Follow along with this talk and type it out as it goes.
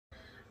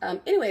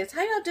Anyways,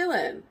 how y'all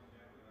doing?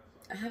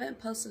 I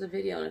haven't posted a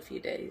video in a few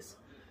days.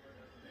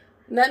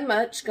 Nothing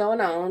much going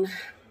on.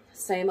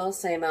 Same old,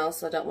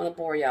 so I don't want to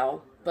bore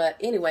y'all. But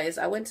anyways,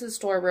 I went to the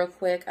store real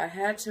quick. I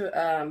had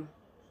to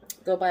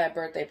go buy a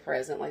birthday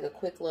present, like a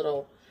quick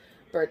little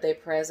birthday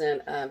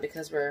present,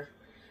 because we're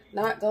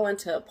not going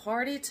to a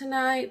party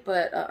tonight,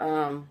 but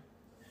how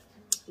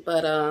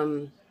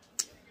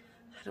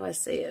do I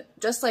say it?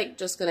 Just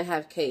gonna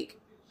have cake.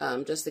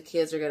 Just the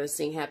kids are gonna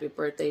sing happy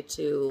birthday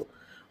to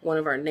one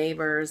of our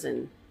neighbors,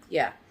 and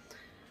yeah.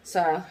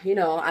 So, you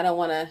know, I don't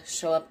want to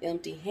show up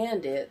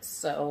empty-handed,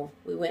 so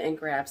we went and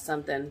grabbed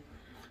something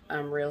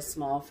real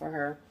small for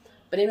her.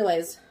 But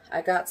anyways,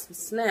 I got some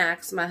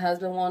snacks. My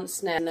husband wanted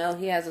snacks. No,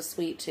 he has a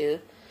sweet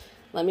tooth.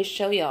 Let me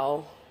show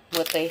y'all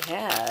what they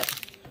had.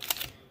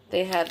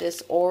 They had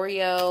this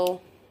Oreo.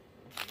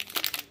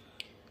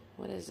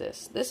 What is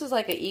this? This is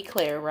like an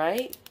eclair,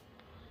 right?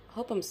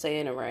 Hope I'm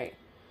saying it right.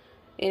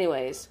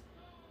 Anyways,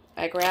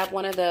 I grabbed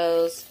one of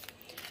those.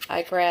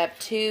 I grabbed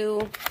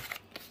 2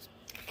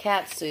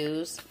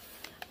 Katsus.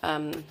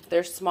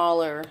 They're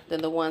smaller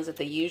than the ones that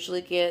they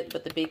usually get,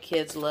 but the big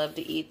kids love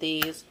to eat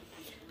these.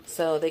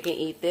 So they can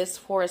eat this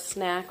for a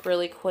snack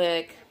really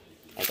quick.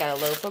 I got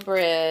a loaf of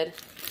bread.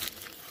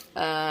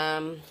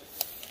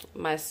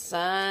 My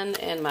son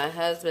and my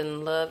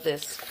husband love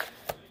this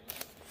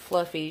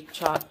fluffy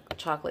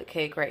chocolate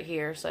cake right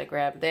here, so I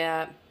grabbed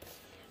that.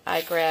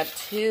 I grabbed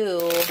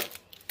two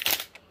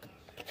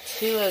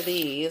of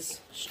these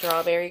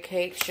strawberry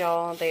cakes,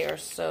 y'all. They are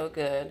so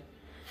good.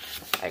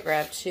 I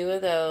grabbed 2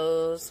 of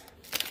those,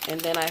 and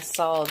then I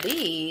saw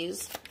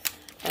these,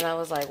 and I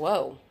was like,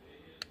 whoa,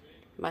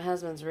 my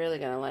husband's really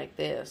going to like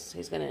this.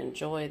 He's going to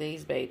enjoy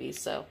these babies,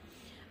 so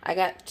I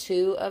got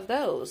 2 of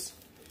those.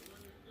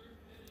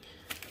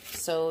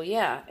 So,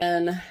 yeah,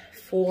 and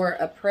for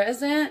a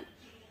present,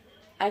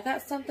 I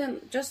got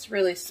something just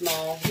really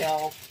small,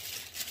 y'all.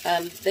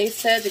 They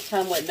said to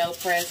come with no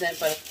present,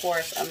 but of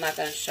course, I'm not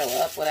going to show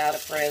up without a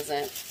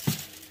present.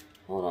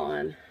 Hold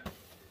on.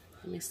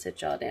 Let me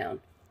sit y'all down.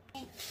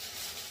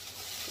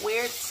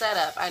 Weird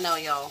setup, I know,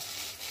 y'all.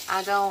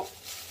 I don't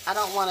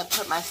want to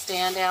put my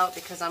stand out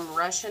because I'm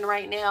rushing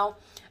right now.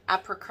 I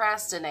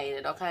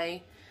procrastinated,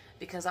 okay?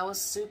 Because I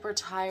was super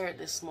tired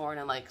this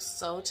morning, like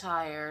so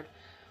tired.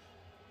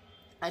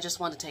 I just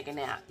wanted to take a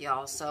nap,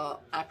 y'all. So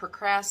I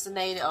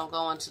procrastinated on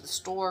going to the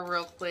store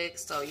real quick.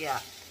 So yeah.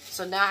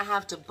 So now I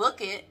have to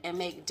book it and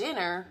make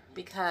dinner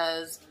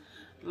because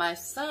my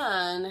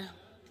son,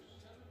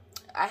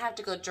 I have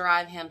to go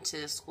drive him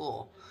to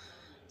school.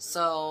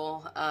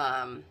 So,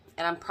 and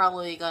I'm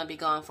probably going to be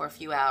gone for a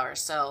few hours.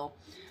 So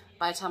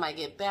by the time I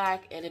get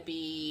back, it'll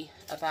be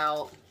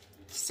about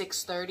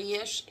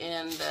 6:30-ish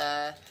in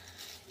the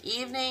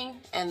evening.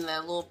 And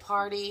the little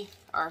party,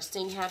 our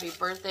sing happy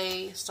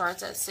birthday,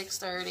 starts at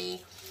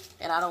 6:30.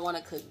 And I don't want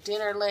to cook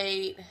dinner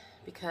late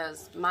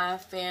because my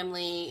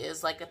family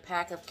is like a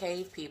pack of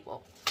cave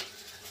people.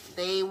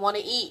 They want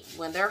to eat.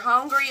 When they're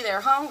hungry,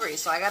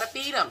 so I got to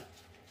feed them.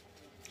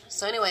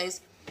 So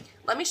anyways,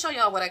 let me show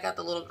y'all what I got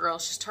the little girl.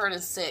 She's turning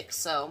 6,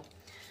 so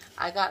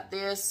I got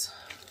this.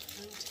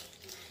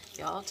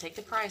 Y'all, take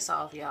the price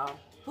off, y'all.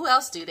 Who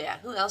else do that?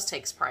 Who else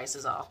takes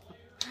prices off?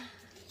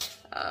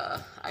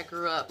 I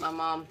grew up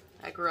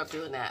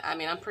doing that. I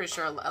mean, I'm pretty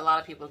sure a lot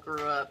of people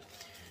grew up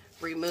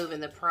removing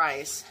the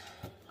price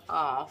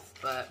off,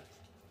 but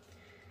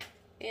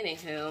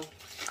anywho,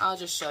 I'll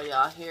just show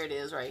y'all. Here it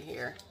is right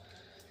here.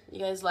 You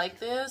guys like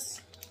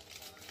this?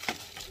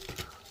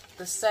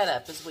 The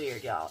setup is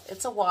weird, y'all.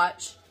 It's a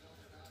watch.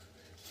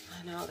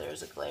 I know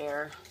there's a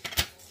glare.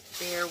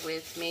 Bear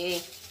with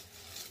me.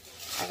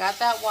 I got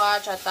that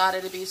watch. I thought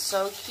it'd be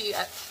so cute.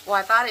 Well,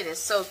 I thought it is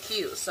so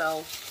cute,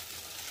 so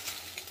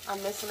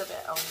I'm missing a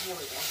bit. Oh, here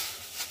we go.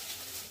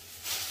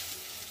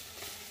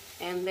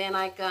 And then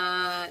I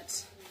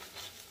got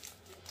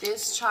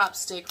this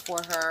chopstick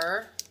for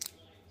her.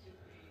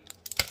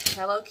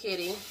 Hello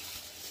Kitty.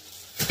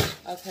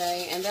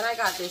 Okay, and then I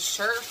got this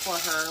shirt for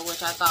her,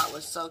 which I thought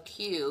was so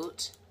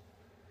cute.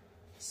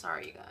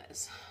 Sorry, you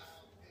guys.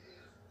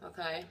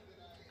 Okay,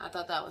 I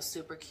thought that was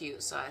super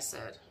cute, so I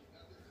said,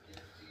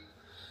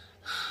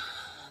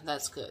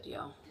 that's good,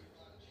 y'all.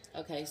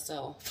 Okay,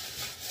 so,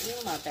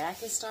 my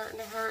back is starting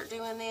to hurt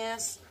doing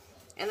this.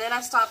 And then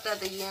I stopped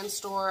at the yen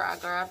store. I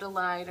grabbed a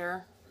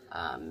lighter.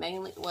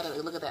 Mainly, look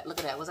at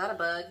that. Was that a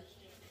bug?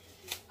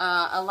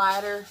 A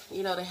lighter,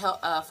 you know, to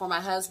help for my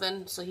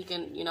husband so he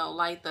can, you know,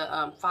 light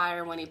the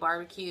fire when he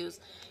barbecues.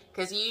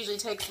 Because he usually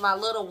takes my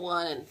little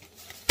one and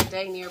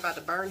dang near about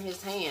to burn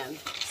his hand.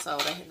 So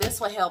this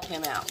will help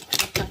him out.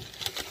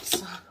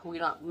 So we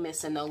don't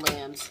missing no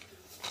limbs.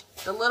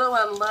 The little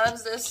one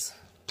loves this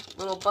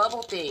little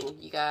bubble thing,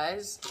 you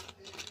guys.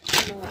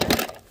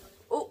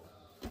 Oh.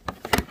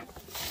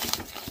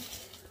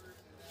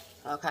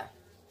 Okay.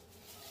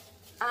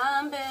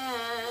 I'm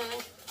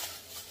back.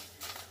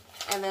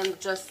 And then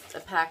just a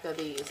pack of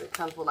these. It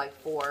comes with like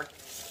 4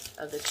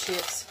 of the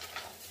chips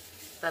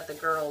that the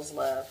girls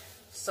love.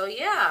 So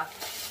yeah,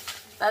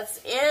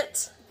 that's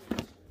it.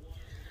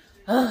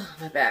 Oh,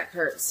 my back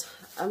hurts.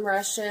 I'm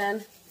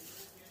rushing.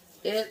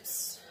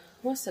 It's,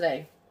 what's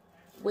today?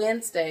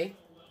 Wednesday.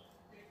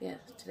 Yeah,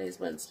 today's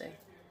Wednesday.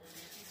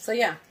 So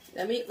yeah,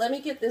 let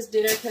me get this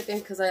dinner cooking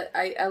because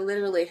I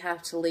literally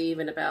have to leave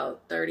in about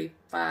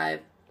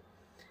 35,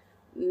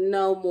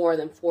 no more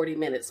than 40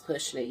 minutes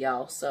pushing it,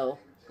 y'all. So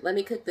let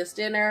me cook this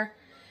dinner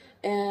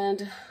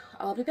and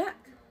I'll be back.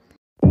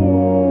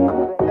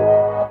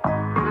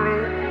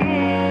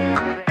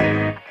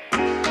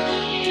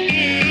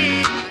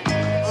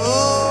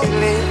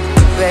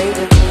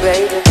 Baby,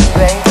 baby,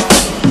 baby.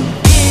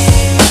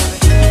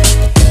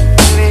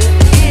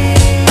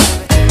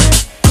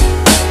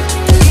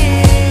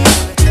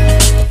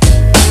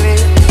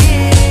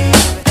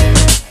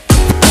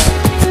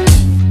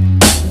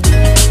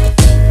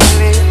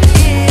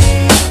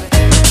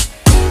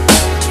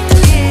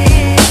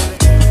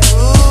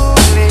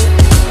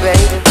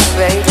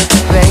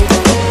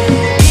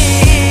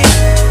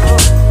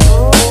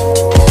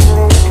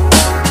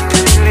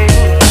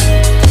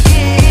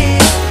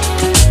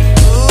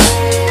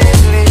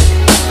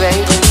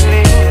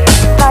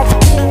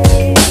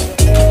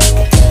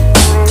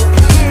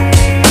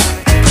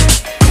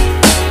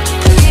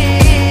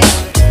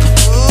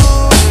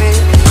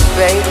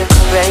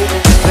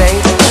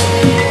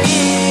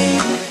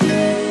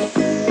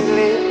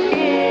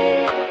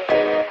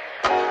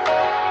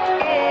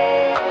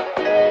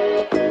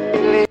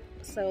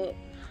 So,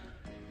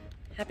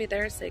 happy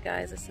Thursday,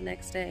 guys. It's the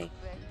next day.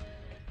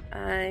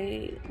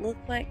 I look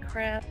like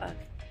crap.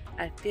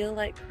 I feel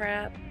like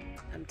crap.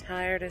 I'm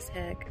tired as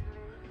heck.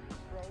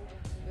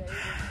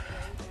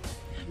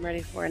 I'm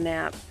ready for a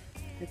nap.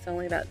 It's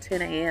only about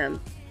 10 a.m.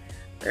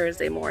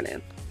 Thursday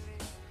morning.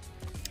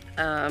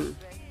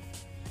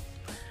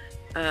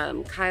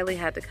 Kylie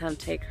had to come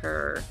take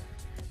her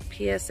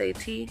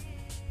PSAT.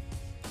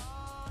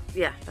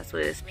 Yeah, that's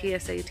what it is,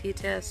 PSAT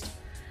test.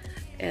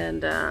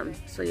 And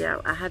so yeah,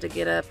 I had to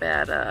get up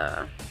at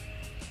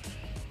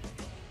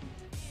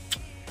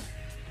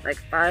like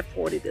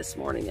 5:40 this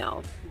morning,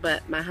 y'all.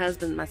 But my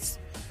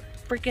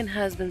freaking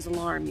husband's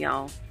alarm,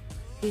 y'all,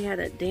 he had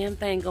that damn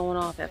thing going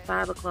off at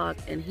 5 o'clock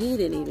and he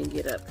didn't even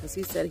get up because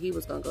he said he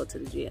was gonna go to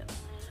the gym.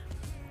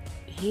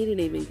 He didn't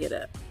even get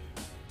up.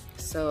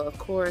 So of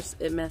course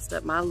it messed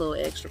up my little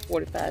extra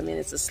 45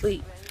 minutes of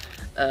sleep.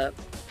 Can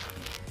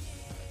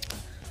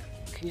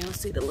y'all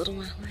see the little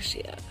one? Where's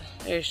she at?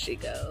 There she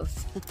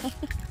goes.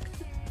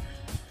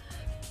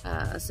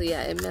 So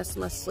yeah, it messed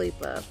my sleep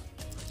up.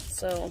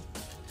 So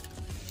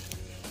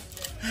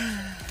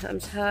I'm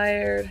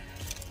tired,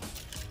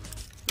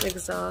 I'm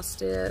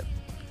exhausted.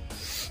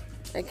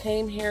 I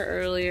came here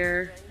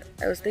earlier.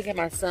 I was thinking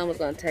my son was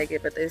gonna take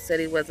it, but they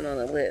said he wasn't on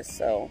the list,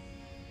 so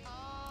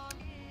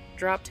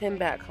dropped him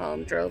back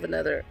home,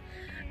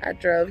 I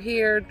drove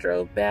here,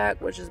 drove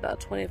back, which is about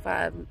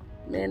 25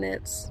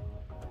 minutes.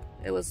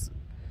 It was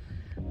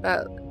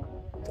about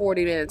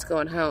 40 minutes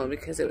going home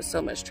because it was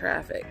so much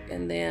traffic.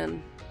 And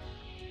then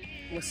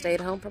we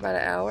stayed home for about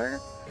an hour,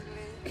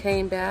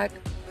 came back,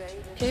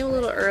 came a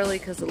little early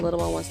because the little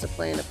one wants to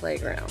play in the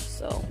playground.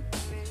 So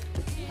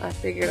I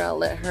figured I'll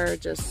let her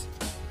just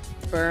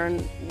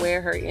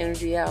wear her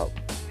energy out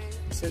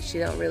since she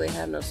don't really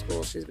have no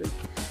school.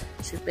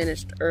 She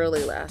finished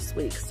early last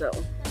week, so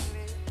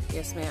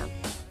yes ma'am.